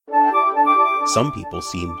Some people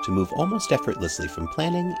seem to move almost effortlessly from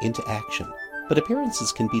planning into action, but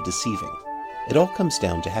appearances can be deceiving. It all comes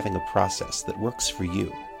down to having a process that works for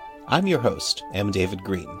you. I'm your host, M. David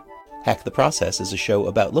Green. Hack the Process is a show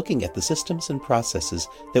about looking at the systems and processes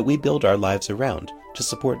that we build our lives around to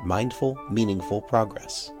support mindful, meaningful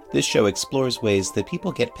progress. This show explores ways that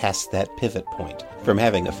people get past that pivot point, from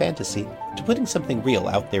having a fantasy to putting something real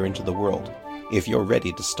out there into the world. If you're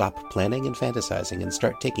ready to stop planning and fantasizing and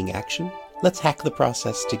start taking action, let's hack the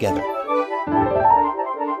process together.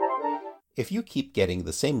 If you keep getting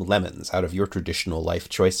the same lemons out of your traditional life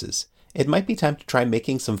choices, it might be time to try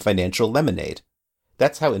making some financial lemonade.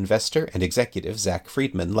 That's how investor and executive Zach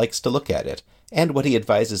Friedman likes to look at it, and what he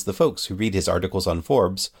advises the folks who read his articles on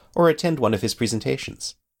Forbes or attend one of his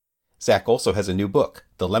presentations. Zach also has a new book,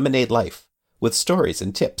 The Lemonade Life, with stories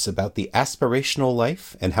and tips about the aspirational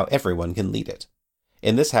life and how everyone can lead it.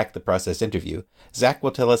 In this Hack the Process interview, Zach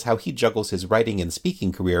will tell us how he juggles his writing and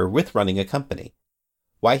speaking career with running a company,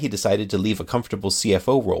 why he decided to leave a comfortable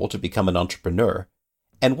CFO role to become an entrepreneur,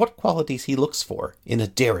 and what qualities he looks for in a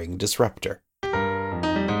daring disruptor.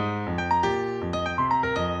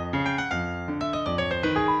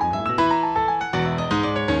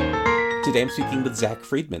 Today I'm speaking with Zach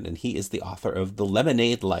Friedman, and he is the author of The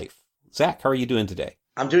Lemonade Life. Zach, how are you doing today?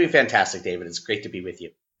 I'm doing fantastic, David. It's great to be with you.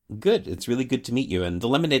 Good. It's really good to meet you. And The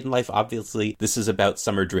Lemonade Life, obviously, this is about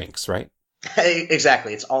summer drinks, right?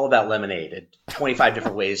 Exactly. It's all about lemonade and 25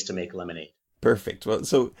 different ways to make lemonade. Perfect. Well,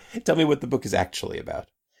 so tell me what the book is actually about.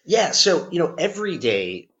 Yeah. So, every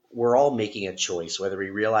day we're all making a choice, whether we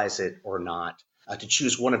realize it or not, to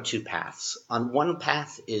choose one of two paths. On one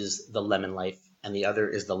path is the lemon life, and the other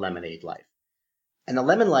is the lemonade life. And the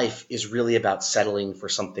lemon life is really about settling for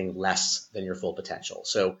something less than your full potential.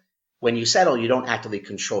 So when you settle, you don't actively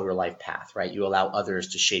control your life path, right? You allow others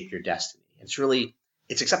to shape your destiny.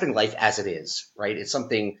 It's accepting life as it is, right? It's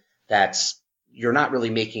something that's, you're not really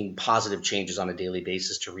making positive changes on a daily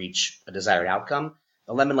basis to reach a desired outcome.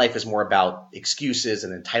 The lemon life is more about excuses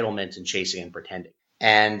and entitlement and chasing and pretending.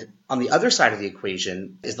 And on the other side of the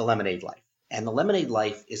equation is the lemonade life. And the lemonade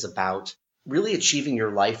life is about really achieving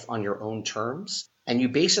your life on your own terms, and you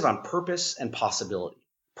base it on purpose and possibility.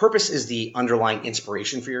 Purpose is the underlying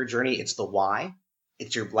inspiration for your journey. It's the why.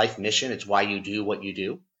 It's your life mission. It's why you do what you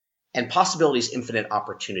do. And possibility is infinite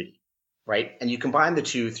opportunity, right? And you combine the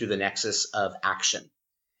two through the nexus of action.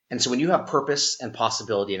 And so when you have purpose and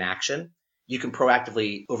possibility in action, you can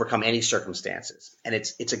proactively overcome any circumstances. And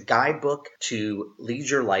it's a guidebook to lead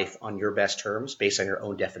your life on your best terms based on your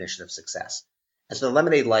own definition of success. And so the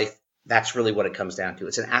Lemonade Life, that's really what it comes down to.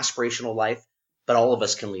 It's an aspirational life, but all of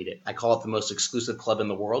us can lead it. I call it the most exclusive club in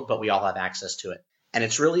the world, but we all have access to it. And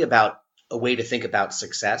it's really about a way to think about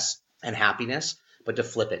success and happiness, but to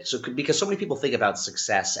flip it. So because so many people think about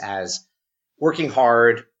success as working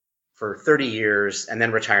hard for 30 years and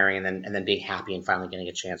then retiring and then being happy and finally getting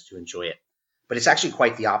a chance to enjoy it. But it's actually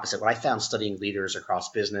quite the opposite. What I found studying leaders across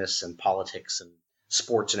business and politics and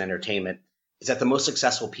sports and entertainment is that the most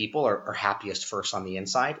successful people are happiest first on the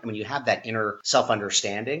inside. And when you have that inner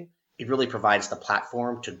self-understanding, it really provides the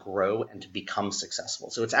platform to grow and to become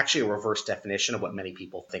successful. So it's actually a reverse definition of what many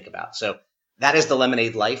people think about. So that is the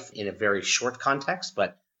Lemonade Life in a very short context,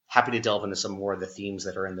 but happy to delve into some more of the themes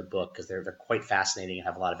that are in the book because they're quite fascinating and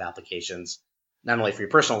have a lot of applications, not only for your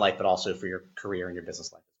personal life, but also for your career and your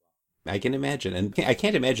business life as well. I can imagine. And I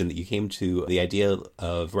can't imagine that you came to the idea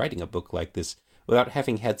of writing a book like this without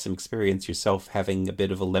having had some experience yourself having a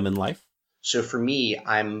bit of a lemon life. So for me,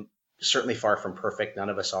 I'm certainly far from perfect. None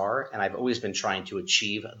of us are. And I've always been trying to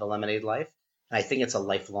achieve the Lemonade Life. And I think it's a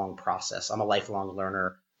lifelong process. I'm a lifelong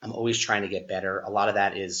learner. I'm always trying to get better. A lot of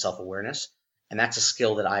that is self-awareness. And that's a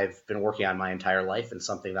skill that I've been working on my entire life and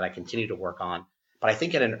something that I continue to work on. But I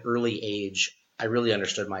think at an early age, I really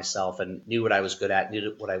understood myself and knew what I was good at,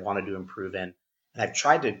 knew what I wanted to improve in. And I've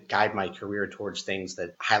tried to guide my career towards things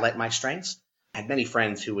that highlight my strengths. I had many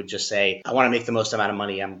friends who would just say, I want to make the most amount of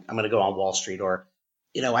money. I'm going to go on Wall Street, or,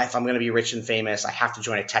 if I'm going to be rich and famous, I have to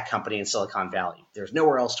join a tech company in Silicon Valley. There's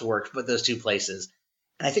nowhere else to work but those two places.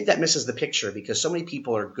 And I think that misses the picture because so many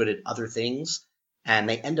people are good at other things and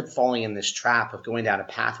they end up falling in this trap of going down a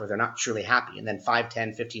path where they're not truly happy. And then 5,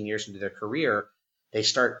 10, 15 years into their career, they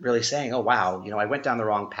start really saying, oh, wow, I went down the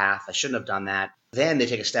wrong path. I shouldn't have done that. Then they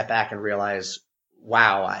take a step back and realize,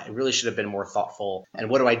 wow, I really should have been more thoughtful. And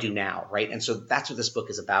what do I do now, right? And so that's what this book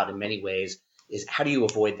is about in many ways, is how do you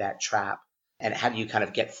avoid that trap? And how do you kind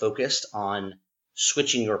of get focused on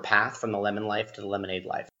switching your path from the lemon life to the lemonade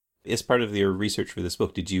life? As part of your research for this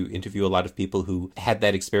book, did you interview a lot of people who had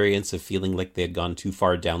that experience of feeling like they had gone too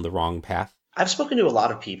far down the wrong path? I've spoken to a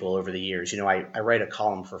lot of people over the years. I write a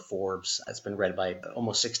column for Forbes. It's been read by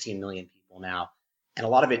almost 16 million people now. And a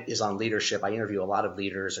lot of it is on leadership. I interview a lot of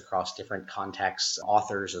leaders across different contexts,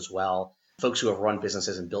 authors as well, folks who have run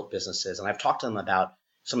businesses and built businesses. And I've talked to them about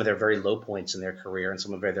some of their very low points in their career and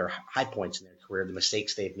some of their high points in their career, the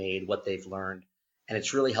mistakes they've made, what they've learned. And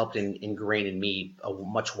it's really helped ingrain in me a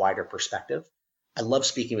much wider perspective. I love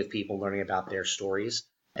speaking with people, learning about their stories.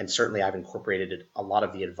 And certainly I've incorporated a lot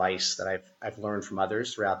of the advice that I've learned from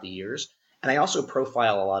others throughout the years. And I also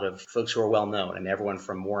profile a lot of folks who are well known, and everyone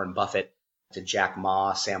from Warren Buffett to Jack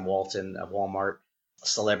Ma, Sam Walton of Walmart,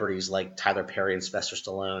 celebrities like Tyler Perry and Sylvester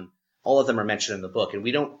Stallone. All of them are mentioned in the book, and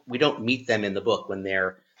we don't meet them in the book when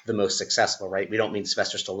they're the most successful, right? We don't meet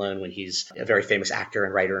Sylvester Stallone when he's a very famous actor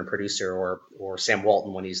and writer and producer, or Sam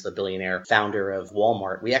Walton when he's the billionaire founder of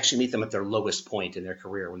Walmart. We actually meet them at their lowest point in their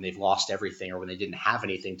career, when they've lost everything or when they didn't have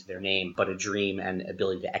anything to their name but a dream and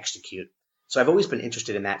ability to execute. So I've always been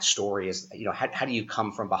interested in that story. Is how do you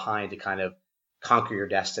come from behind to kind of conquer your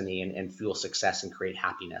destiny and fuel success and create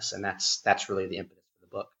happiness? And that's really the impetus for the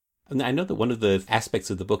book. And I know that one of the aspects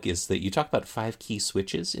of the book is that you talk about 5 key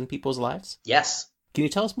switches in people's lives. Yes. Can you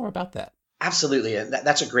tell us more about that? Absolutely. And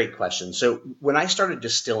that's a great question. So when I started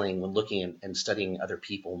distilling, when looking and studying other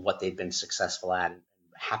people and what they've been successful at, and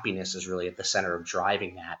happiness is really at the center of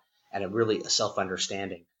driving that, and really a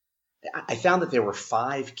self-understanding, I found that there were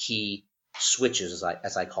 5 key switches,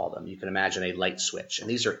 as I call them. You can imagine a light switch. And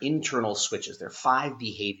these are internal switches. They're 5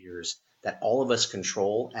 behaviors that all of us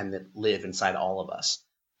control and that live inside all of us.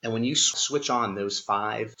 And when you switch on those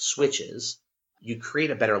 5 switches, you create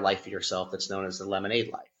a better life for yourself that's known as the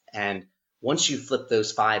lemonade life. And once you flip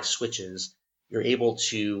those 5 switches, you're able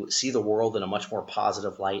to see the world in a much more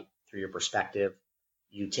positive light through your perspective.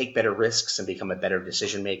 You take better risks and become a better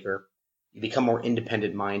decision maker. You become more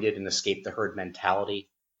independent minded and escape the herd mentality.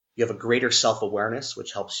 You have a greater self-awareness,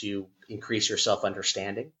 which helps you increase your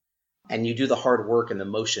self-understanding. And you do the hard work and the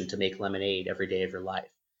motion to make lemonade every day of your life.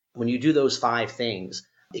 When you do those 5 things,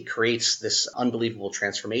 it creates this unbelievable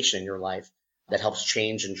transformation in your life that helps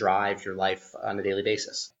change and drive your life on a daily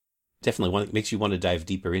basis. Definitely one that makes you want to dive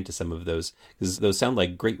deeper into some of those, because those sound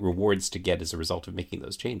like great rewards to get as a result of making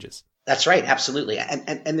those changes. That's right, absolutely.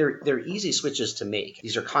 And they're easy switches to make.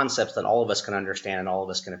 These are concepts that all of us can understand and all of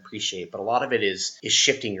us can appreciate, but a lot of it is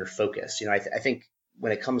shifting your focus. I think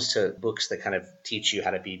when it comes to books that kind of teach you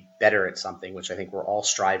how to be better at something, which I think we're all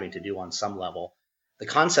striving to do on some level, the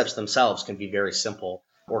concepts themselves can be very simple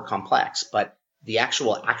or complex, but the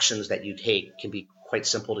actual actions that you take can be quite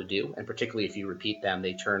simple to do. And particularly if you repeat them,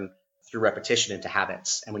 they turn through repetition into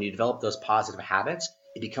habits. And when you develop those positive habits,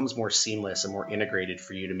 it becomes more seamless and more integrated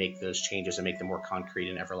for you to make those changes and make them more concrete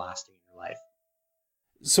and everlasting in your life.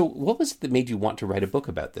 So what was it that made you want to write a book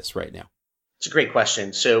about this right now? It's a great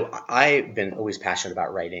question. So I've been always passionate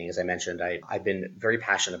about writing. As I mentioned, I've been very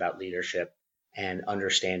passionate about leadership and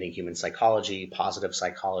understanding human psychology, positive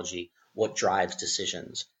psychology, what drives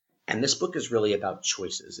decisions. And this book is really about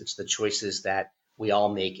choices. It's the choices that we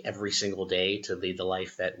all make every single day to lead the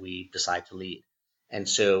life that we decide to lead. And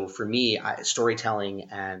so for me, storytelling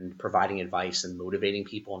and providing advice and motivating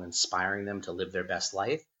people and inspiring them to live their best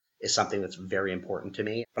life is something that's very important to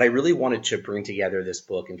me. But I really wanted to bring together this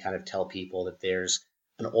book and kind of tell people that there's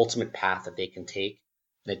an ultimate path that they can take.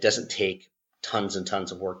 And it doesn't take tons and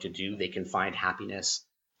tons of work to do. They can find happiness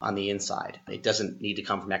on the inside. It doesn't need to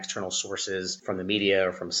come from external sources, from the media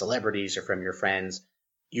or from celebrities or from your friends.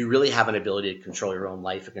 You really have an ability to control your own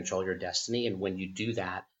life and control your destiny. And when you do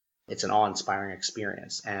that, it's an awe-inspiring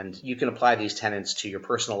experience. And you can apply these tenets to your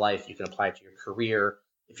personal life. You can apply it to your career.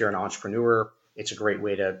 If you're an entrepreneur, it's a great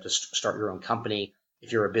way to start your own company.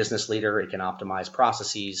 If you're a business leader, it can optimize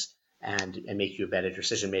processes and make you a better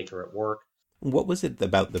decision maker at work. What was it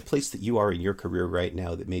about the place that you are in your career right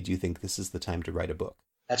now that made you think this is the time to write a book?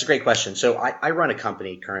 That's a great question. So I run a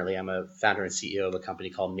company currently. I'm a founder and CEO of a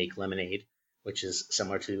company called Make Lemonade, which is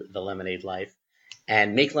similar to the Lemonade Life.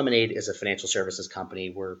 And Make Lemonade is a financial services company.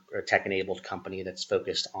 We're a tech-enabled company that's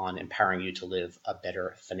focused on empowering you to live a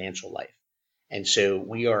better financial life. And so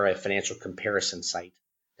we are a financial comparison site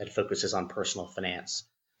that focuses on personal finance.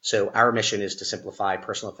 So our mission is to simplify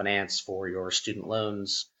personal finance for your student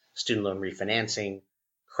loans, student loan refinancing,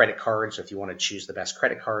 credit cards, if you want to choose the best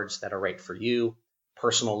credit cards that are right for you,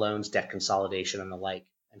 personal loans, debt consolidation, and the like.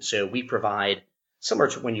 And so we provide, similar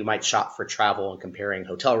to when you might shop for travel and comparing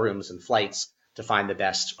hotel rooms and flights to find the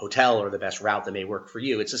best hotel or the best route that may work for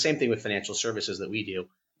you. It's the same thing with financial services that we do.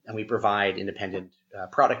 And we provide independent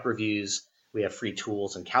product reviews. We have free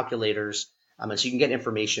tools and calculators. And so you can get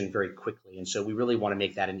information very quickly. And so we really want to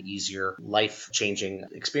make that an easier, life-changing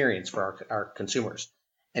experience for our consumers.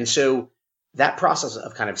 And so That process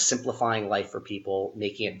of kind of simplifying life for people,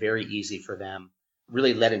 making it very easy for them,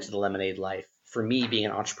 really led into the Lemonade Life. For me, being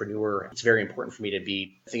an entrepreneur, it's very important for me to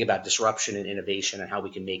be think about disruption and innovation and how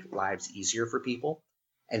we can make lives easier for people.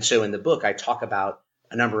 And so in the book, I talk about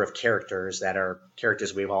a number of characters that are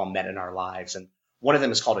characters we've all met in our lives. And one of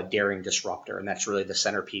them is called a daring disruptor. And that's really the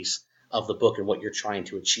centerpiece of the book and what you're trying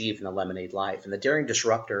to achieve in the Lemonade Life. And the daring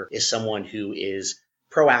disruptor is someone who is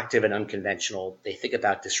proactive and unconventional. They think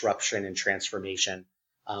about disruption and transformation.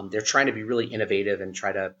 They're trying to be really innovative and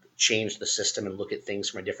try to change the system and look at things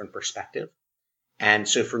from a different perspective. And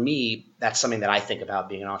so for me, that's something that I think about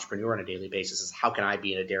being an entrepreneur on a daily basis is how can I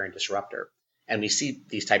be a daring disruptor? And we see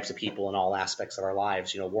these types of people in all aspects of our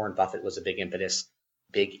lives. Warren Buffett was a big impetus,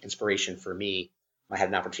 big inspiration for me. I had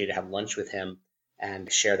an opportunity to have lunch with him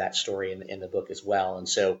and share that story in the book as well. And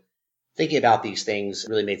so thinking about these things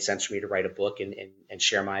really made sense for me to write a book and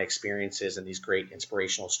share my experiences and these great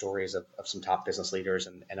inspirational stories of some top business leaders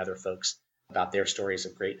and other folks about their stories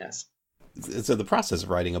of greatness. So the process of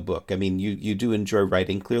writing a book, I mean, you do enjoy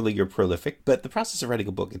writing. Clearly you're prolific, but the process of writing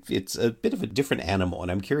a book, it's a bit of a different animal, and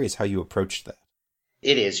I'm curious how you approached that.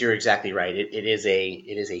 It is. You're exactly right. It is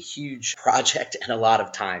a huge project and a lot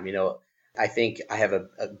of time. I think I have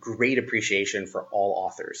a great appreciation for all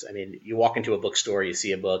authors. I mean, you walk into a bookstore, you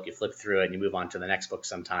see a book, you flip through it, and you move on to the next book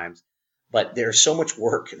sometimes. But there's so much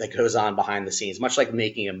work that goes on behind the scenes, much like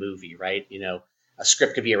making a movie, right? A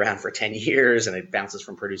script could be around for 10 years and it bounces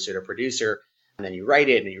from producer to producer. And then you write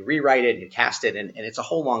it and you rewrite it and you cast it. And it's a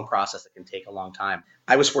whole long process that can take a long time.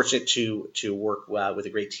 I was fortunate to work with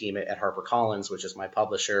a great team at HarperCollins, which is my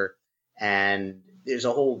publisher. And there's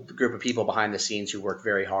a whole group of people behind the scenes who work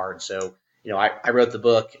very hard. So, I wrote the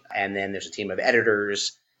book, and then there's a team of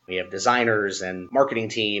editors. We have designers and marketing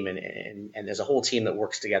team, and there's a whole team that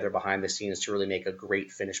works together behind the scenes to really make a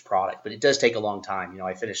great finished product. But it does take a long time.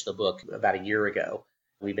 I finished the book about a year ago.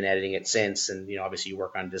 We've been editing it since, and obviously you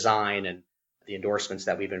work on design and the endorsements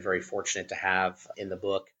that we've been very fortunate to have in the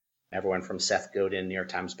book. Everyone from Seth Godin, New York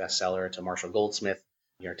Times bestseller, to Marshall Goldsmith,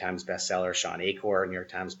 New York Times bestseller, Sean Achor, New York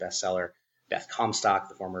Times bestseller, Beth Comstock,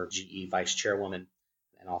 the former GE vice chairwoman,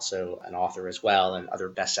 and also an author as well, and other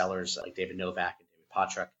bestsellers like David Novak and David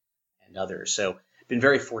Pottruck and others. So been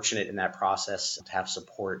very fortunate in that process to have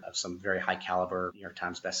support of some very high caliber New York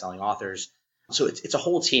Times bestselling authors. So it's a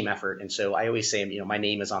whole team effort. And so I always say, my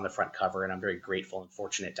name is on the front cover, and I'm very grateful and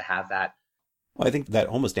fortunate to have that. Well, I think that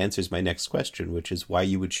almost answers my next question, which is why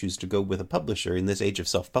you would choose to go with a publisher in this age of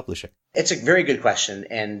self-publishing. It's a very good question,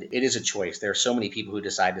 and it is a choice. There are so many people who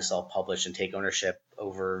decide to self-publish and take ownership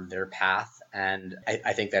over their path, and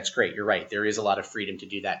I think that's great. You're right. There is a lot of freedom to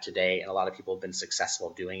do that today, and a lot of people have been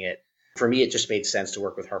successful doing it. For me, it just made sense to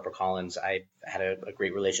work with HarperCollins. I had a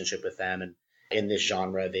great relationship with them, and in this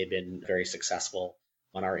genre, they've been very successful.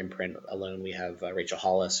 On our imprint alone, we have Rachel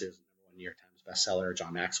Hollis, who's the number one New York Times bestseller,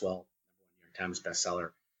 John Maxwell, New York Times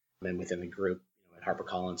bestseller. And then within the group, at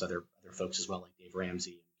HarperCollins, other folks as well, like Dave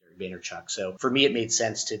Ramsey and Gary Vaynerchuk. So for me, it made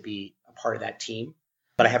sense to be a part of that team.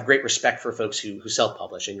 But I have great respect for folks who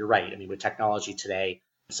self-publish. And you're right. I mean, with technology today,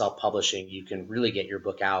 self-publishing, you can really get your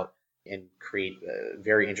book out and create a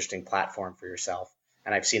very interesting platform for yourself.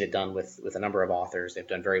 And I've seen it done with a number of authors. They've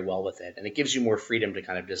done very well with it. And it gives you more freedom to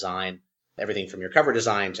kind of design everything from your cover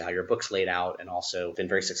design to how your book's laid out, and also been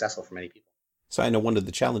very successful for many people. So I know one of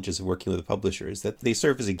the challenges of working with a publisher is that they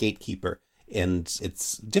serve as a gatekeeper, and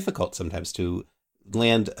it's difficult sometimes to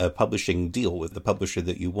land a publishing deal with the publisher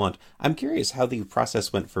that you want. I'm curious how the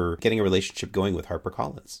process went for getting a relationship going with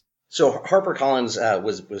HarperCollins. So HarperCollins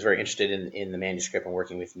was very interested in the manuscript and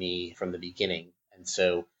working with me from the beginning. And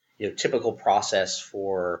so, typical process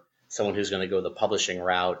for someone who's going to go the publishing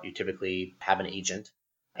route, you typically have an agent,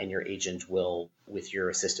 and your agent will, with your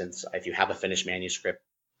assistance, if you have a finished manuscript,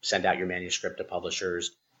 send out your manuscript to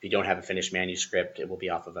publishers. If you don't have a finished manuscript, it will be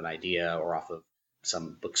off of an idea or off of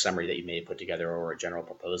some book summary that you may have put together or a general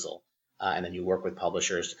proposal. And then you work with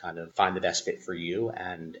publishers to kind of find the best fit for you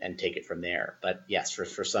and take it from there. But yes,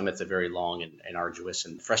 for some, it's a very long and arduous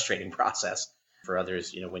and frustrating process. For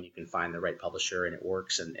others, when you can find the right publisher and it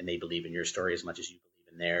works and they believe in your story as much as you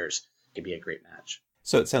believe in theirs, it can be a great match.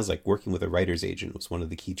 So it sounds like working with a writer's agent was one of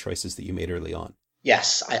the key choices that you made early on.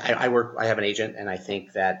 Yes, I have an agent, and I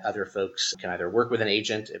think that other folks can either work with an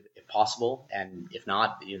agent if possible, and if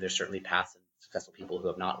not, there's certainly paths and successful people who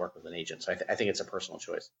have not worked with an agent. So I think it's a personal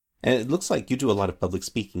choice. And it looks like you do a lot of public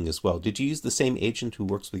speaking as well. Did you use the same agent who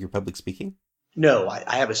works with your public speaking? No,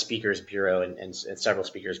 I have a speakers bureau and several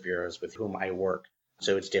speakers bureaus with whom I work.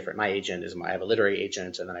 So it's different. My agent I have a literary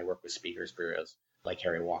agent, and then I work with speakers bureaus like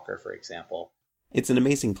Harry Walker, for example. It's an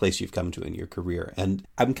amazing place you've come to in your career, and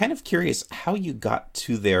I'm kind of curious how you got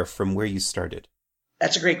to there from where you started.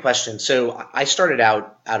 That's a great question. So I started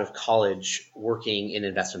out of college working in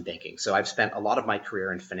investment banking. So I've spent a lot of my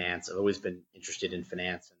career in finance. I've always been interested in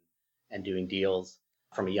finance and doing deals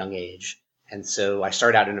from a young age. And so I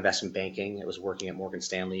started out in investment banking. I was working at Morgan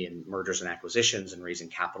Stanley in mergers and acquisitions and raising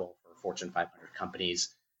capital for Fortune 500 companies.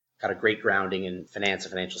 Got a great grounding in finance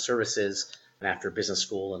and financial services. And after business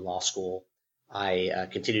school and law school, I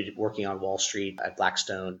continued working on Wall Street at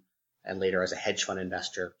Blackstone and later as a hedge fund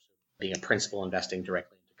investor, being a principal investing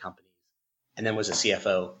directly into companies, and then was a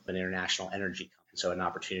CFO of an international energy company. So an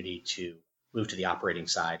opportunity to move to the operating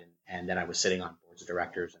side. And then I was sitting on boards of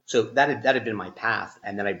directors. So that had been my path.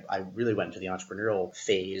 And then I really went into the entrepreneurial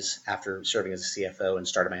phase after serving as a CFO and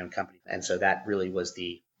started my own company. And so that really was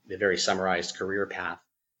the very summarized career path.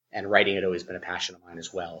 And writing had always been a passion of mine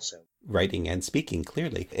as well. So Writing and speaking,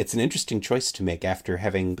 clearly. It's an interesting choice to make after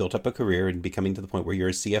having built up a career and becoming to the point where you're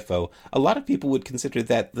a CFO. A lot of people would consider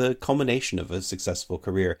that the culmination of a successful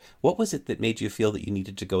career. What was it that made you feel that you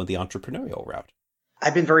needed to go the entrepreneurial route?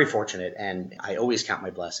 I've been very fortunate, and I always count my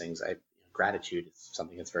blessings. Gratitude is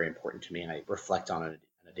something that's very important to me, and I reflect on it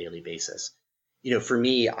on a daily basis. For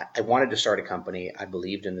me, I wanted to start a company. I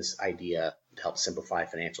believed in this idea to help simplify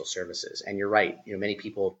financial services. And you're right, many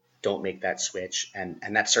people don't make that switch, and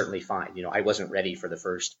that's certainly fine. I wasn't ready for the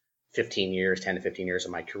first 10 to 15 years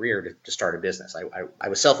of my career to start a business. I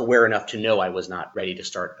was self-aware enough to know I was not ready to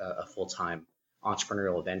start a full-time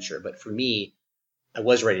entrepreneurial venture. But for me, I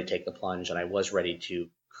was ready to take the plunge, and I was ready to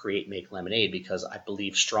make lemonade because I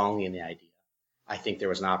believe strongly in the idea. I think there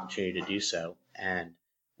was an opportunity to do so, and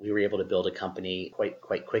we were able to build a company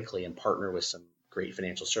quite quickly and partner with some great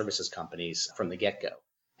financial services companies from the get-go.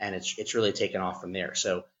 And it's really taken off from there.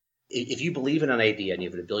 So if you believe in an idea and you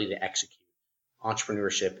have an ability to execute,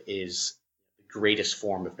 entrepreneurship is the greatest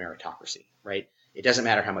form of meritocracy, right? It doesn't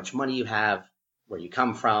matter how much money you have, where you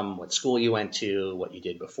come from, what school you went to, what you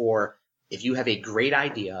did before. If you have a great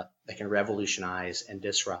idea that can revolutionize and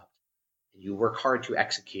disrupt, and you work hard to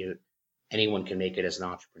execute, anyone can make it as an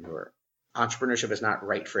entrepreneur. Entrepreneurship is not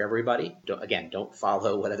right for everybody. Don't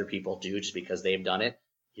follow what other people do just because they've done it.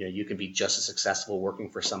 You can be just as successful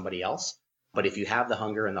working for somebody else. But if you have the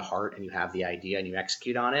hunger and the heart and you have the idea and you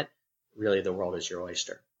execute on it, really the world is your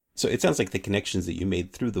oyster. So it sounds like the connections that you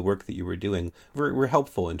made through the work that you were doing were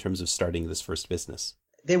helpful in terms of starting this first business.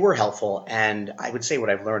 They were helpful, and I would say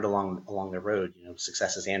what I've learned along the road,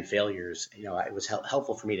 successes and failures, it was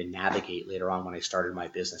helpful for me to navigate later on when I started my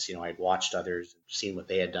business. I'd watched others, seen what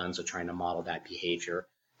they had done, so trying to model that behavior,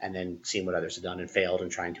 and then seeing what others had done and failed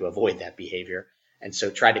and trying to avoid that behavior. And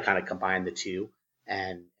so tried to kind of combine the two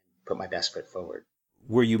and put my best foot forward.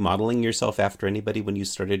 Were you modeling yourself after anybody when you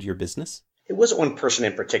started your business? It wasn't one person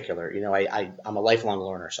in particular. I'm a lifelong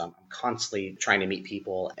learner, so I'm constantly trying to meet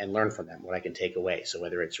people and learn from them what I can take away. So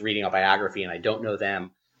whether it's reading a biography and I don't know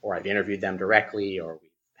them, or I've interviewed them directly, or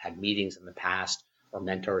we've had meetings in the past, or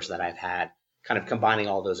mentors that I've had, kind of combining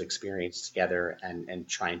all those experiences together and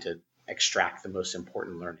trying to extract the most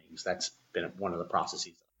important learnings. That's been one of the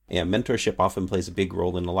processes. Yeah, mentorship often plays a big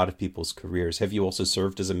role in a lot of people's careers. Have you also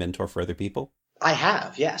served as a mentor for other people? I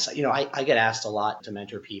have, yes. I get asked a lot to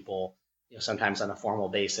mentor people. Sometimes on a formal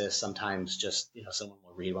basis, sometimes just, someone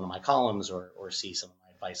will read one of my columns or see some of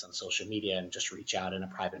my advice on social media and just reach out in a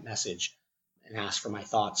private message and ask for my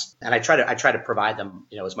thoughts. And I try to provide them,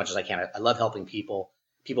 as much as I can. I love helping people.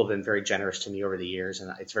 People have been very generous to me over the years,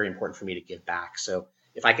 and it's very important for me to give back. So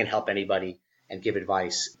if I can help anybody and give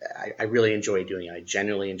advice, I really enjoy doing it. I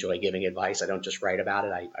genuinely enjoy giving advice. I don't just write about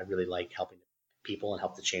it. I really like helping people and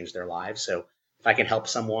help to change their lives. So if I can help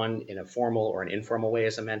someone in a formal or an informal way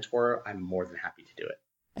as a mentor, I'm more than happy to do it.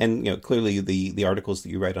 And clearly the articles that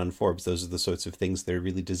you write on Forbes, those are the sorts of things that are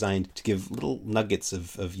really designed to give little nuggets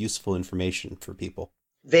of useful information for people.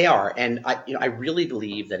 They are. And I really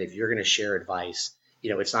believe that if you're going to share advice,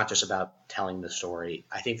 it's not just about telling the story.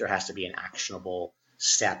 I think there has to be an actionable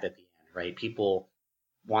step at the end, right? People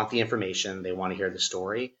want the information, they want to hear the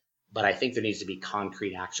story. But I think there needs to be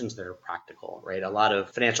concrete actions that are practical, right? A lot of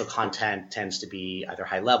financial content tends to be either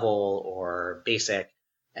high level or basic.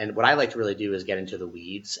 And what I like to really do is get into the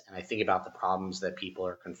weeds. And I think about the problems that people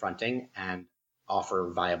are confronting and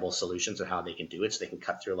offer viable solutions of how they can do it so they can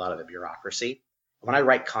cut through a lot of the bureaucracy. When I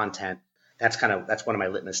write content, that's one of my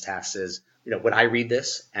litmus tests is, would I read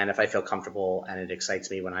this? And if I feel comfortable and it excites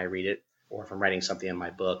me when I read it, or if I'm writing something in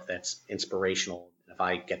my book that's inspirational, if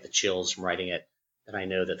I get the chills from writing it, then I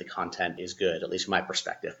know that the content is good, at least from my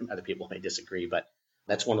perspective. Other people may disagree, but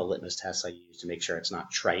that's one of the litmus tests I use to make sure it's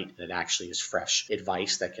not trite and it actually is fresh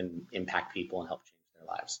advice that can impact people and help change their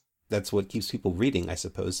lives. That's what keeps people reading, I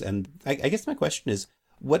suppose. And I guess my question is,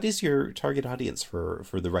 what is your target audience for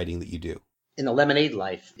the writing that you do? In the Lemonade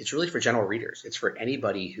Life, it's really for general readers. It's for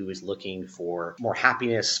anybody who is looking for more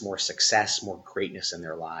happiness, more success, more greatness in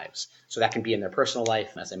their lives. So that can be in their personal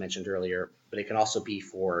life, as I mentioned earlier, but it can also be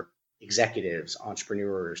for executives,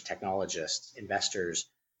 entrepreneurs, technologists, investors,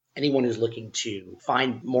 anyone who's looking to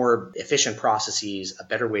find more efficient processes, a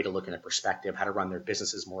better way to look at a perspective, how to run their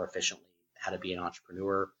businesses more efficiently, how to be an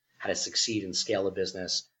entrepreneur, how to succeed and scale a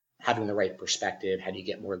business, having the right perspective, how do you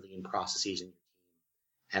get more lean processes in your team.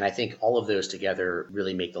 And I think all of those together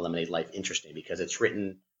really make the Lemonade Life interesting because it's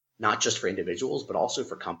written not just for individuals, but also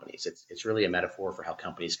for companies. It's really a metaphor for how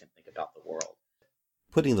companies can think about the world.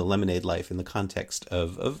 Putting the Lemonade Life in the context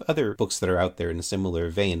of other books that are out there in a similar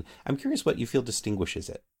vein, I'm curious what you feel distinguishes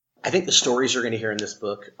it. I think the stories you're going to hear in this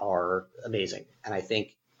book are amazing. And I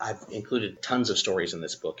think I've included tons of stories in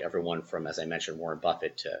this book, everyone from, as I mentioned, Warren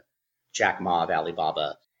Buffett to Jack Ma of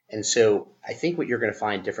Alibaba. And so I think what you're going to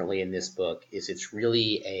find differently in this book is it's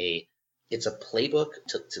a playbook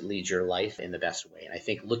to lead your life in the best way. And I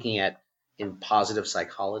think looking at in positive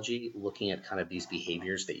psychology, looking at kind of these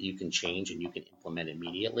behaviors that you can change and you can implement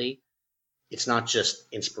immediately, it's not just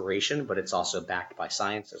inspiration, but it's also backed by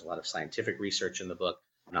science. There's a lot of scientific research in the book,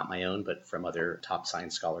 not my own, but from other top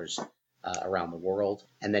science scholars around the world.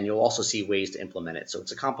 And then you'll also see ways to implement it. So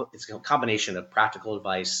it's a combination of practical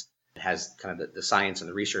advice. It has kind of the science and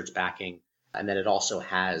the research backing. And then it also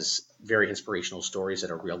has very inspirational stories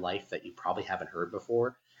that are real life that you probably haven't heard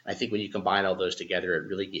before. And I think when you combine all those together, it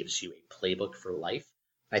really gives you a playbook for life.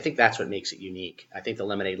 And I think that's what makes it unique. I think the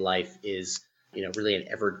Lemonade Life is, really an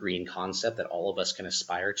evergreen concept that all of us can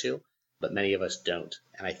aspire to, but many of us don't.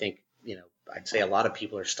 And I think, I'd say a lot of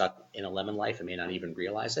people are stuck in a lemon life and may not even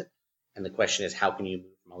realize it. And the question is, how can you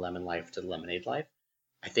move from a lemon life to the Lemonade Life?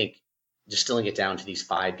 I think distilling it down to these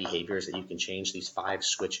 5 behaviors that you can change, these 5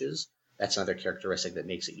 switches, that's another characteristic that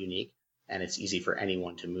makes it unique. And it's easy for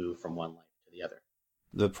anyone to move from one life to the other.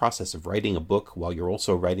 The process of writing a book while you're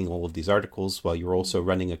also writing all of these articles, while you're also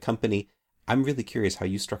running a company, I'm really curious how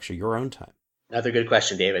you structure your own time. Another good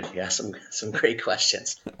question, David. Yeah, some great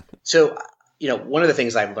questions. So, one of the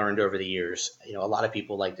things I've learned over the years, a lot of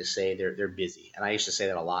people like to say they're busy. And I used to say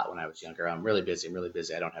that a lot when I was younger. I'm really busy.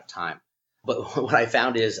 I don't have time. But what I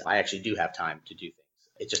found is I actually do have time to do things.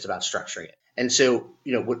 It's just about structuring it. And so,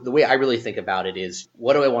 the way I really think about it is,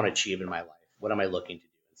 what do I want to achieve in my life? What am I looking to do?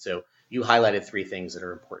 And so you highlighted 3 things that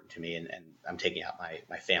are important to me, and I'm taking out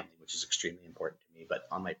my family, which is extremely important to me. But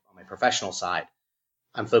on my professional side,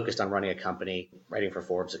 I'm focused on running a company, writing for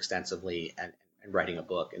Forbes extensively, and writing a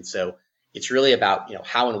book. And so it's really about,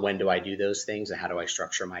 how and when do I do those things and how do I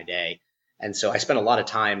structure my day? And so I spend a lot of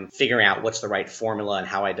time figuring out what's the right formula and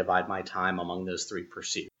how I divide my time among those 3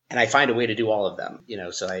 pursuits. And I find a way to do all of them,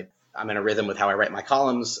 so I'm in a rhythm with how I write my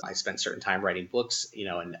columns. I spend certain time writing books,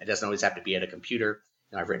 and it doesn't always have to be at a computer.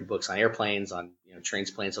 I've written books on airplanes, on,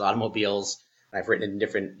 trains, planes, and automobiles. I've written in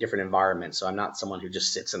different environments. So I'm not someone who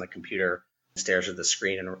just sits in the computer, stares at the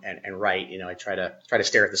screen and write. I try to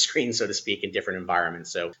stare at the screen, so to speak, in different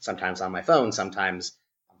environments. So sometimes on my phone, sometimes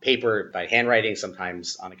on paper by handwriting,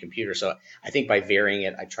 sometimes on a computer. So I think by varying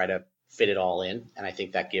it, I try to fit it all in. And I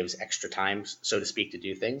think that gives extra time, so to speak, to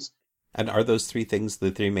do things. And are those 3 things,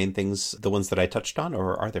 the 3 main things, the ones that I touched on,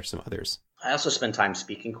 or are there some others? I also spend time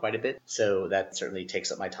speaking quite a bit. So that certainly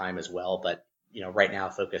takes up my time as well. But, right now,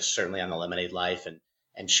 focus certainly on the Lemonade Life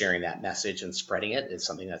and sharing that message and spreading it is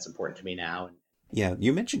something that's important to me now. Yeah,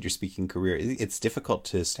 you mentioned your speaking career. It's difficult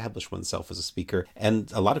to establish oneself as a speaker,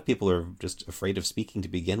 and a lot of people are just afraid of speaking to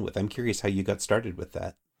begin with. I'm curious how you got started with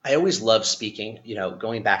that. I always loved speaking.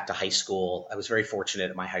 Going back to high school, I was very fortunate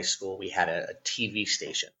at my high school. We had a TV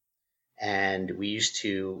station, and we used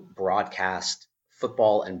to broadcast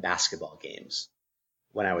football and basketball games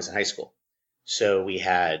when I was in high school. So we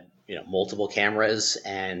had, multiple cameras,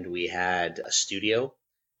 and we had a studio,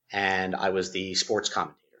 and I was the sports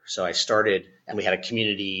commentator. So I started, and we had a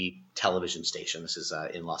community television station. This is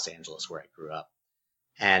in Los Angeles, where I grew up.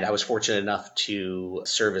 And I was fortunate enough to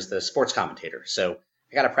serve as the sports commentator. So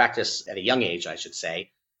I got to practice at a young age, I should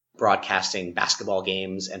say, broadcasting basketball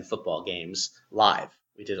games and football games live.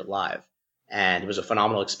 We did it live. And it was a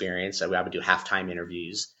phenomenal experience. I would do halftime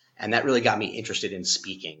interviews. And that really got me interested in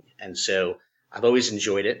speaking. And so I've always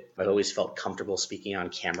enjoyed it. I've always felt comfortable speaking on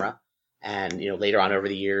camera. And, later on over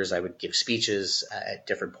the years, I would give speeches at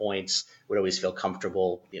different points, would always feel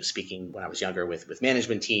comfortable, speaking when I was younger with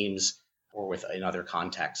management teams or in other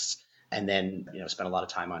contexts. And then, spent a lot of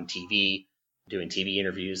time on TV, doing TV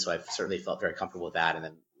interviews. So I've certainly felt very comfortable with that. And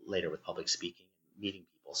then later with public speaking, meeting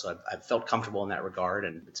people. So I've felt comfortable in that regard,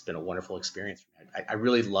 and it's been a wonderful experience for me. I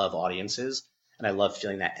really love audiences, and I love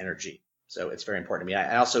feeling that energy. So it's very important to me.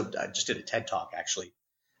 I also just did a TED Talk actually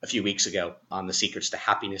a few weeks ago on the secrets to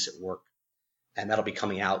happiness at work, and that'll be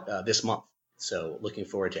coming out this month. So looking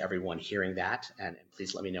forward to everyone hearing that, and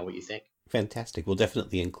please let me know what you think. Fantastic. We'll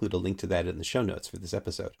definitely include a link to that in the show notes for this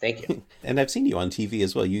episode. Thank you. And I've seen you on TV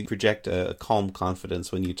as well. You project a calm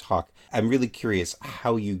confidence when you talk. I'm really curious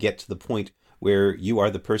how you get to the point where you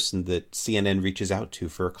are the person that CNN reaches out to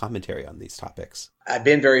for a commentary on these topics. I've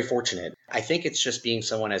been very fortunate. I think it's just being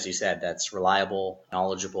someone, as you said, that's reliable,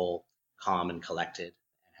 knowledgeable, calm, and collected,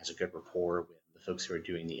 and has a good rapport with the folks who are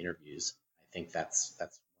doing the interviews. I think that's one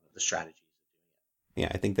of the strategies. Yeah,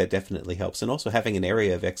 I think that definitely helps. And also having an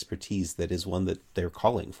area of expertise that is one that they're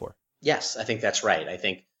calling for. Yes, I think that's right. I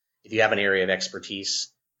think if you have an area of expertise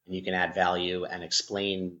and you can add value and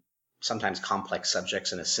explain sometimes complex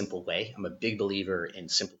subjects in a simple way, I'm a big believer in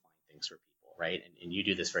simplifying things for people, right? And you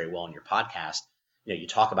do this very well in your podcast. You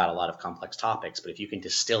talk about a lot of complex topics, but if you can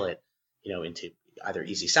distill it, into either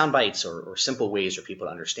easy sound bites or simple ways for people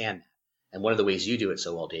to understand that. And one of the ways you do it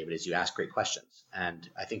so well, David, is you ask great questions. And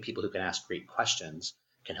I think people who can ask great questions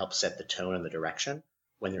can help set the tone and the direction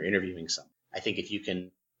when they're interviewing someone. I think if you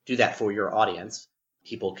can do that for your audience,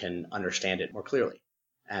 people can understand it more clearly.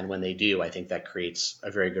 And when they do, I think that creates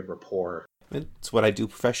a very good rapport. It's what I do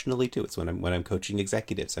professionally too. It's when I'm coaching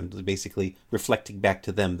executives. I'm basically reflecting back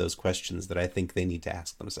to them those questions that I think they need to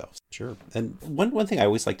ask themselves. Sure. And one thing I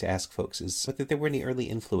always like to ask folks is whether there were any early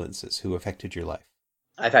influences who affected your life.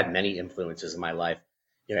 I've had many influences in my life,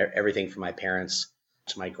 everything from my parents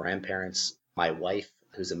to my grandparents, my wife,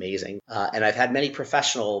 who's amazing. And I've had many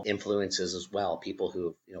professional influences as well, people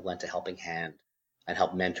who lent a helping hand and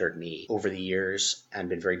helped mentored me over the years and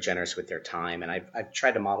been very generous with their time. And I've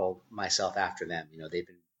tried to model myself after them. They've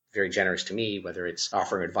been very generous to me, whether it's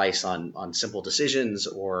offering advice on simple decisions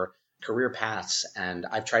or career paths. And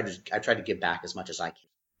I've tried to give back as much as I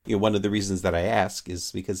can. One of the reasons that I ask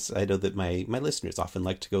is because I know that my listeners often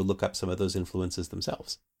like to go look up some of those influences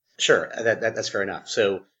themselves. Sure, that's fair enough.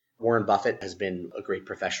 So Warren Buffett has been a great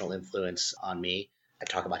professional influence on me. I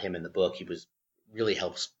talk about him in the book. He really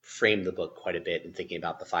helps frame the book quite a bit in thinking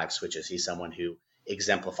about the 5 switches. He's someone who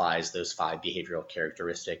exemplifies those 5 behavioral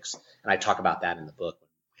characteristics. And I talk about that in the book when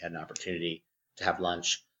we had an opportunity to have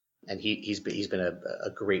lunch. And he's been a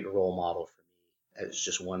great role model for me as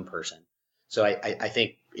just one person. So I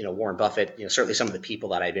think, Warren Buffett, certainly some of the people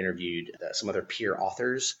that I've interviewed, some other peer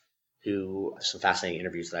authors some fascinating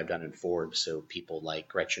interviews that I've done in Forbes. So people like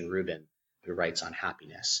Gretchen Rubin, who writes on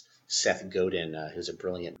happiness, Seth Godin, who's a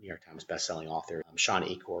brilliant New York Times bestselling author, Sean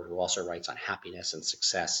Achor, who also writes on happiness and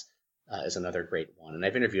success, is another great one. And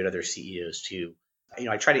I've interviewed other CEOs too.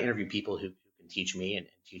 I try to interview people who can teach me and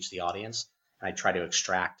teach the audience. And I try to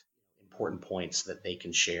extract important points that they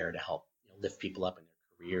can share to help lift people up in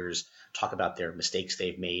their careers, talk about their mistakes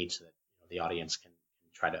they've made so that the audience can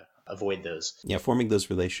try to avoid those. Yeah, forming those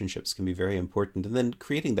relationships can be very important. And then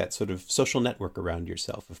creating that sort of social network around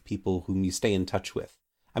yourself of people whom you stay in touch with.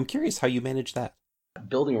 I'm curious how you manage that.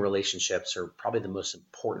 Building relationships are probably the most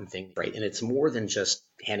important thing, right? And it's more than just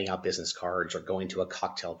handing out business cards or going to a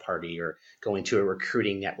cocktail party or going to a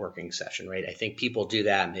recruiting networking session, right? I think people do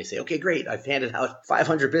that and they say, okay, great, I've handed out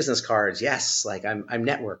 500 business cards. Yes, like I'm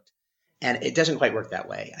networked. And it doesn't quite work that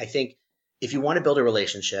way. I think if you want to build a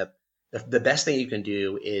relationship, the best thing you can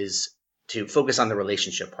do is to focus on the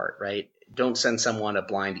relationship part, right? Don't send someone a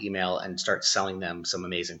blind email and start selling them some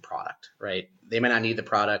amazing product, right? They may not need the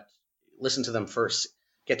product. Listen to them first,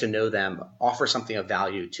 get to know them, offer something of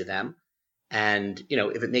value to them. And,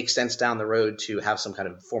 if it makes sense down the road to have some kind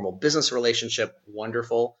of formal business relationship,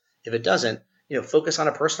 wonderful. If it doesn't, focus on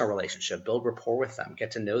a personal relationship, build rapport with them,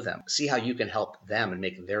 get to know them, see how you can help them and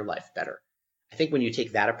make their life better. I think when you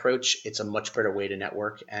take that approach, it's a much better way to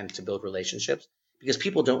network and to build relationships because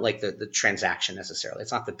people don't like the transaction necessarily.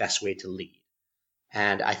 It's not the best way to lead.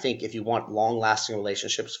 And I think if you want long-lasting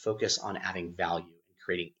relationships, focus on adding value and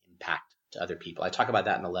creating impact to other people. I talk about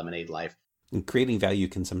that in the Lemonade Life. And creating value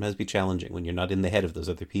can sometimes be challenging when you're not in the head of those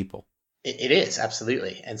other people. It is,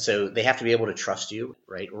 absolutely. And so they have to be able to trust you,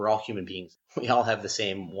 right? We're all human beings. We all have the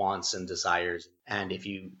same wants and desires. And if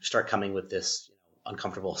you start coming with this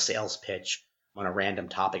uncomfortable sales pitch on a random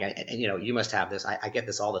topic, and you must have this. I get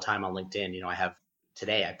this all the time on LinkedIn.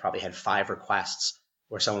 I probably had 5 requests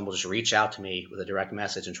where someone will just reach out to me with a direct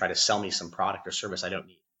message and try to sell me some product or service I don't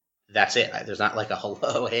need. That's it. There's not like a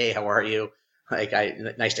hello, hey, how are you?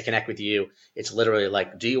 Nice to connect with you. It's literally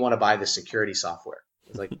like, do you want to buy this security software?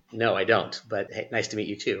 It's like, no, I don't, but hey, nice to meet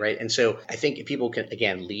you too, right? And so I think if people can,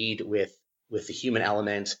 again, lead with the human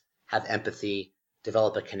element, have empathy,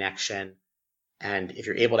 develop a connection. And if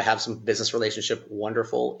you're able to have some business relationship,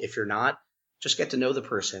 wonderful. If you're not, just get to know the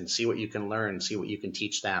person, see what you can learn, see what you can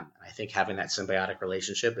teach them. And I think having that symbiotic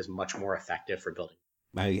relationship is much more effective for building.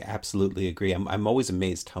 I absolutely agree. I'm always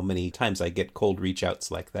amazed how many times I get cold reach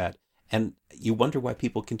outs like that. And you wonder why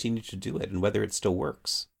people continue to do it and whether it still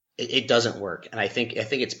works. It doesn't work. And I think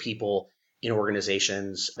it's people in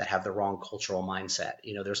organizations that have the wrong cultural mindset.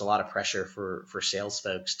 There's a lot of pressure for sales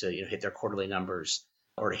folks to, hit their quarterly numbers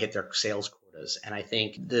or to hit their sales quotas. And I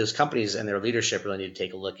think those companies and their leadership really need to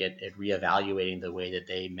take a look at reevaluating the way that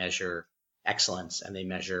they measure excellence and they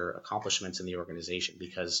measure accomplishments in the organization,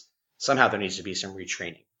 because somehow there needs to be some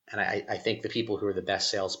retraining. And I think the people who are the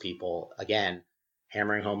best salespeople, again,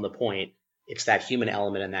 hammering home the point, it's that human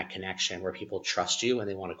element and that connection where people trust you and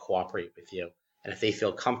they want to cooperate with you. And if they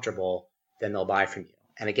feel comfortable, then they'll buy from you.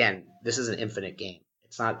 And again, this is an infinite game.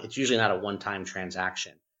 It's usually not a one-time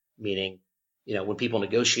transaction, meaning, when people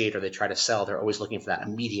negotiate or they try to sell, they're always looking for that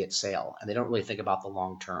immediate sale and they don't really think about the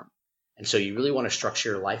long term. And so you really want to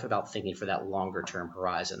structure your life about thinking for that longer term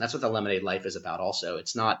horizon. That's what the Lemonade life is about also.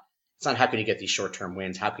 It's not how can you get these short term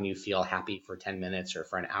wins? How can you feel happy for 10 minutes or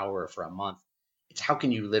for an hour or for a month? It's how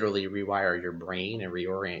can you literally rewire your brain and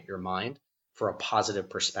reorient your mind for a positive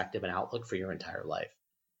perspective and outlook for your entire life.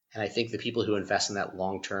 And I think the people who invest in that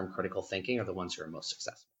long-term critical thinking are the ones who are most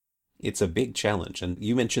successful. It's a big challenge. And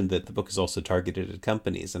you mentioned that the book is also targeted at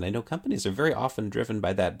companies. And I know companies are very often driven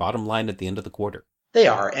by that bottom line at the end of the quarter. They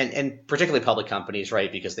are, and particularly public companies,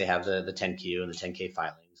 right? Because they have the 10Q and the 10K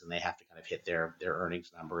filings, and they have to kind of hit their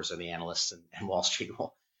earnings numbers, or the analysts and Wall Street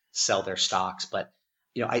will sell their stocks. But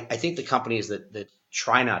I think the companies that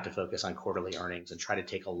try not to focus on quarterly earnings and try to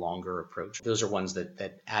take a longer approach, those are ones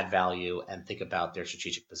that add value and think about their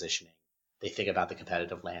strategic positioning. They think about the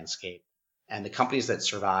competitive landscape. And the companies that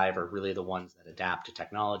survive are really the ones that adapt to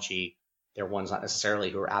technology. They're ones not necessarily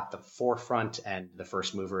who are at the forefront and the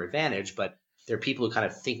first mover advantage, but they're people who kind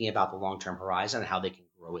of thinking about the long-term horizon and how they can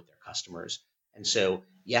grow with their customers. And so,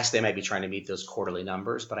 yes, they might be trying to meet those quarterly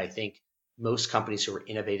numbers, but I think most companies who are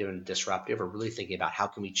innovative and disruptive are really thinking about how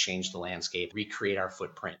can we change the landscape, recreate our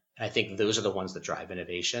footprint. And I think those are the ones that drive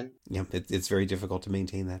innovation. Yeah, it's very difficult to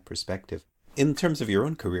maintain that perspective. In terms of your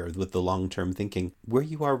own career with the long-term thinking, where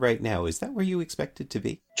you are right now, is that where you expected to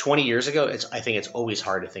be? 20 years ago, I think it's always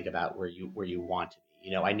hard to think about where you want to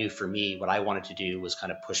be. I knew for me, what I wanted to do was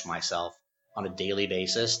kind of push myself on a daily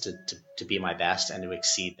basis to be my best and to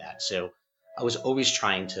exceed that. So I was always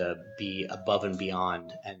trying to be above and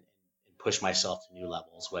beyond and push myself to new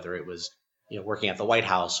levels, whether it was, working at the White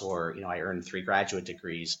House or, I earned 3 graduate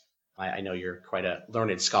degrees. I know you're quite a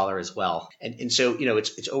learned scholar as well. And so,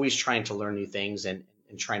 it's always trying to learn new things and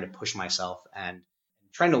trying to push myself and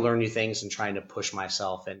trying to learn new things and trying to push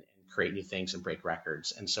myself and create new things and break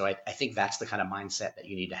records. And so I think that's the kind of mindset that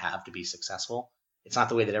you need to have to be successful. It's not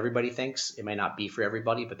the way that everybody thinks. It may not be for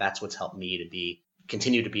everybody, but that's what's helped me to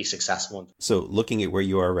continue to be successful. So looking at where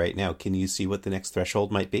you are right now, can you see what the next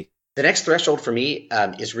threshold might be? The next threshold for me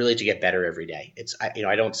is really to get better every day.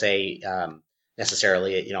 I don't say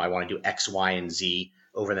necessarily, I want to do X, Y, and Z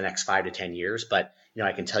over the next 5 to 10 years, but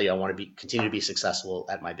I can tell you I want to continue to be successful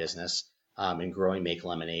at my business and growing Make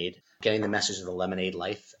Lemonade. Getting the message of the Lemonade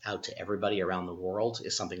life out to everybody around the world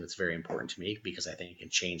is something that's very important to me because I think it can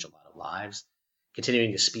change a lot of lives.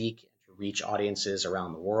 Continuing to speak and to reach audiences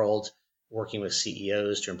around the world, working with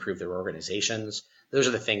CEOs to improve their organizations. Those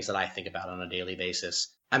are the things that I think about on a daily basis.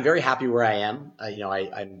 I'm very happy where I am.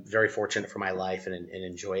 I'm very fortunate for my life and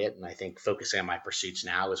enjoy it. And I think focusing on my pursuits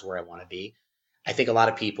now is where I want to be. I think a lot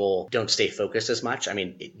of people don't stay focused as much. I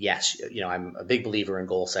mean, yes, I'm a big believer in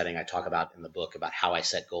goal setting. I talk about in the book about how I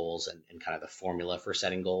set goals and kind of the formula for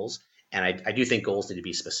setting goals. And I do think goals need to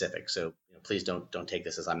be specific. So please don't take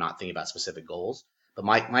this as I'm not thinking about specific goals. But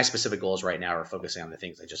my specific goals right now are focusing on the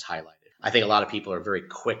things I just highlighted. I think a lot of people are very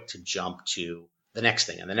quick to jump to the next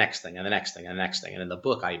thing and the next thing and the next thing and the next thing. And in the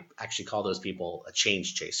book, I actually call those people a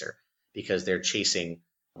change chaser because they're chasing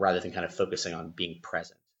rather than kind of focusing on being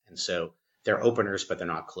present. And so they're openers, but they're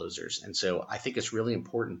not closers. And so I think it's really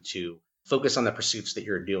important to focus on the pursuits that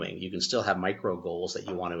you're doing. You can still have micro goals that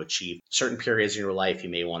you want to achieve. Certain periods in your life, you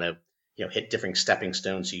may want to hit different stepping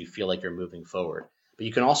stones so you feel like you're moving forward. But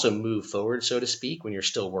you can also move forward, so to speak, when you're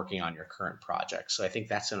still working on your current project. So I think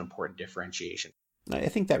that's an important differentiation. I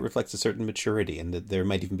think that reflects a certain maturity, and that there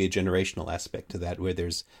might even be a generational aspect to that, where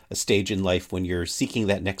there's a stage in life when you're seeking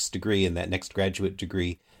that next degree and that next graduate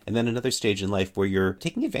degree, and then another stage in life where you're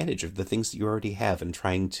taking advantage of the things that you already have and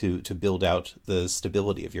trying to build out the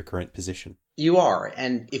stability of your current position. You are.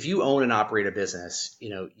 And if you own and operate a business,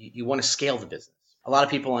 you want to scale the business. A lot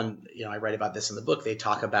of people, I write about this in the book, they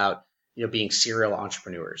talk about being serial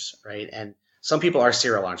entrepreneurs, right? And some people are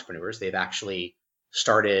serial entrepreneurs. They've actually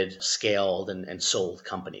started, scaled, and sold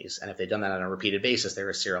companies. And if they've done that on a repeated basis, they're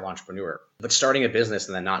a serial entrepreneur. But starting a business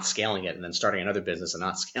and then not scaling it, and then starting another business and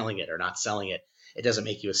not scaling it or not selling it, it doesn't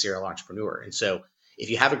make you a serial entrepreneur. And so if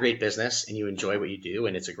you have a great business and you enjoy what you do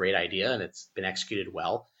and it's a great idea and it's been executed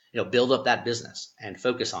well, build up that business and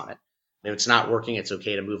focus on it. If it's not working, it's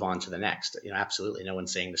okay to move on to the next. Absolutely. No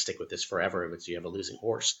one's saying to stick with this forever if you have a losing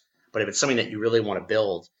horse. But if it's something that you really want to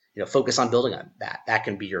build, focus on building on that. That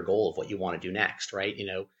can be your goal of what you want to do next, right?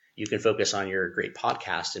 You can focus on your great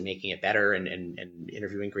podcast and making it better and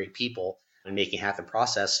interviewing great people and making Hack the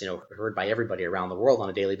Process, heard by everybody around the world on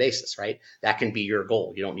a daily basis, right? That can be your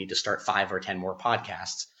goal. You don't need to start 5 or 10 more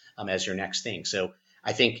podcasts as your next thing. So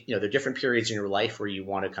I think, there are different periods in your life where you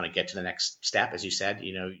want to kind of get to the next step. As you said,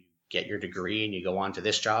 you get your degree and you go on to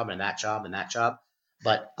this job and that job and that job.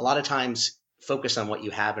 But a lot of times focus on what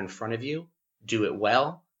you have in front of you, do it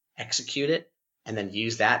well, execute it, and then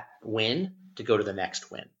use that win to go to the next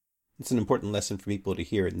win. It's an important lesson for people to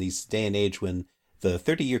hear in these day and age when the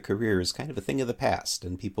 30-year career is kind of a thing of the past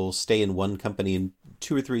and people stay in one company in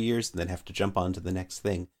 2 or 3 years and then have to jump on to the next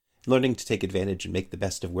thing. Learning to take advantage and make the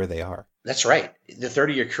best of where they are. That's right. The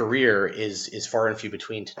 30-year career is far and few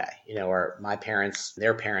between today. My parents,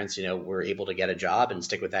 their parents, were able to get a job and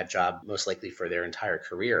stick with that job most likely for their entire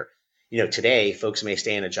career. Today, folks may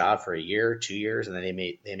stay in a job for a year, 2 years, and then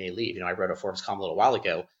they may leave. I wrote a Forbes column a little while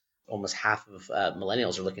ago. Almost half of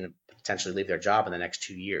millennials are looking to potentially leave their job in the next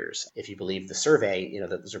 2 years. If you believe the survey,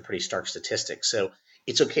 those are pretty stark statistics. So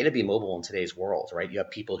it's okay to be mobile in today's world, right? You have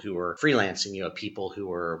people who are freelancing, you have people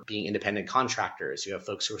who are being independent contractors, you have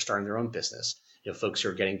folks who are starting their own business, you have folks who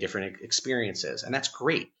are getting different experiences, and that's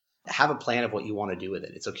great. Have a plan of what you want to do with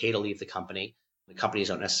it. It's okay to leave the company. The companies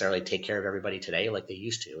don't necessarily take care of everybody today like they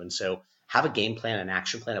used to. And so have a game plan, an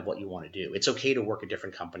action plan of what you want to do. It's okay to work at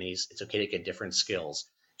different companies. It's okay to get different skills.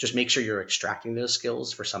 Just make sure you're extracting those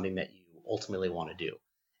skills for something that you ultimately want to do.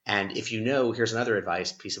 And if here's another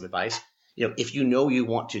piece of advice, if you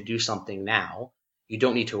want to do something now, you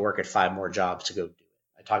don't need to work at 5 more jobs to go do it.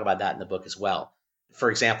 I talk about that in the book as well. For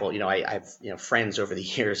example, I've friends over the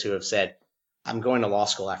years who have said, I'm going to law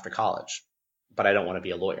school after college, but I don't want to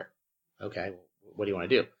be a lawyer. Okay, what do you want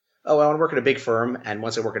to do? Oh, I want to work at a big firm. And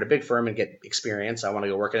once I work at a big firm and get experience, I want to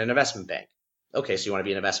go work at an investment bank. Okay, so you want to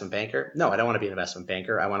be an investment banker? No, I don't want to be an investment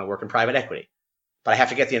banker. I want to work in private equity. But I have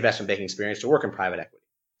to get the investment banking experience to work in private equity.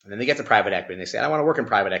 And then they get to private equity and they say, I want to work in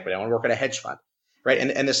private equity. I want to work at a hedge fund, right?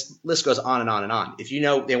 And this list goes on and on and on. If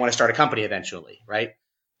they want to start a company eventually, right?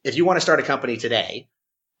 If you want to start a company today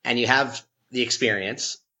and you have the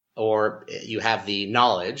experience or you have the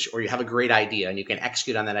knowledge or you have a great idea and you can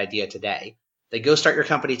execute on that idea today, then go start your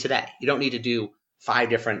company today. You don't need to do 5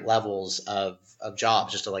 different levels of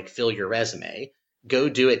jobs just to fill your resume. Go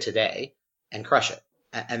do it today and crush it.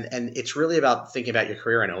 And it's really about thinking about your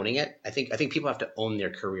career and owning it. I think people have to own their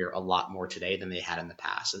career a lot more today than they had in the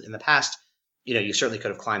past. In the past, you certainly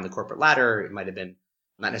could have climbed the corporate ladder. It might have been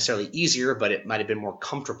not necessarily easier, but it might have been more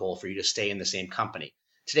comfortable for you to stay in the same company.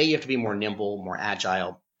 Today, you have to be more nimble, more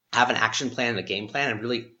agile, have an action plan and a game plan, and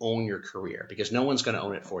really own your career because no one's going to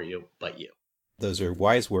own it for you but you. Those are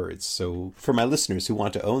wise words. So for my listeners who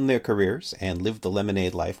want to own their careers and live the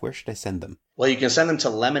Lemonade life, where should I send them? Well, you can send them to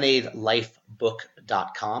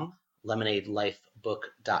lemonadelifebook.com,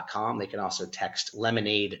 lemonadelifebook.com. They can also text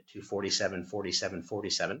Lemonade to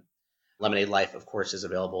 474747. Lemonade Life, of course, is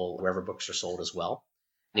available wherever books are sold as well.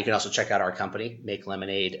 And you can also check out our company,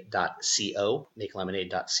 makelemonade.co,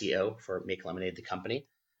 makelemonade.co for Make Lemonade, the company.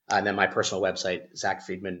 And then my personal website,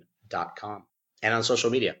 zachfriedman.com. And on social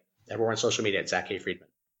media. Everywhere on social media at Zach K. Friedman.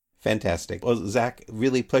 Fantastic. Well, Zach,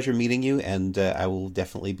 really pleasure meeting you, and I will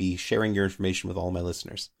definitely be sharing your information with all my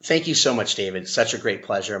listeners. Thank you so much, David. Such a great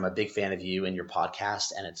pleasure. I'm a big fan of you and your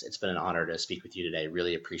podcast, and it's been an honor to speak with you today.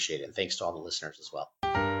 Really appreciate it. And thanks to all the listeners as well.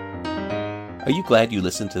 Are you glad you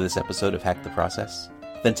listened to this episode of Hack the Process?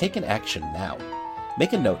 Then take an action now.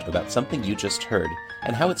 Make a note about something you just heard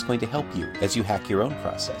and how it's going to help you as you hack your own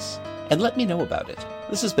process. And let me know about it.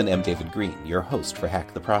 This has been M. David Green, your host for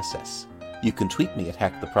Hack the Process. You can tweet me at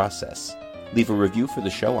Hack the Process, leave a review for the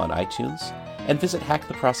show on iTunes, and visit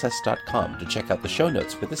hacktheprocess.com to check out the show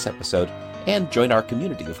notes for this episode and join our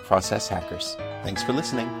community of process hackers. Thanks for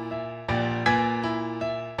listening.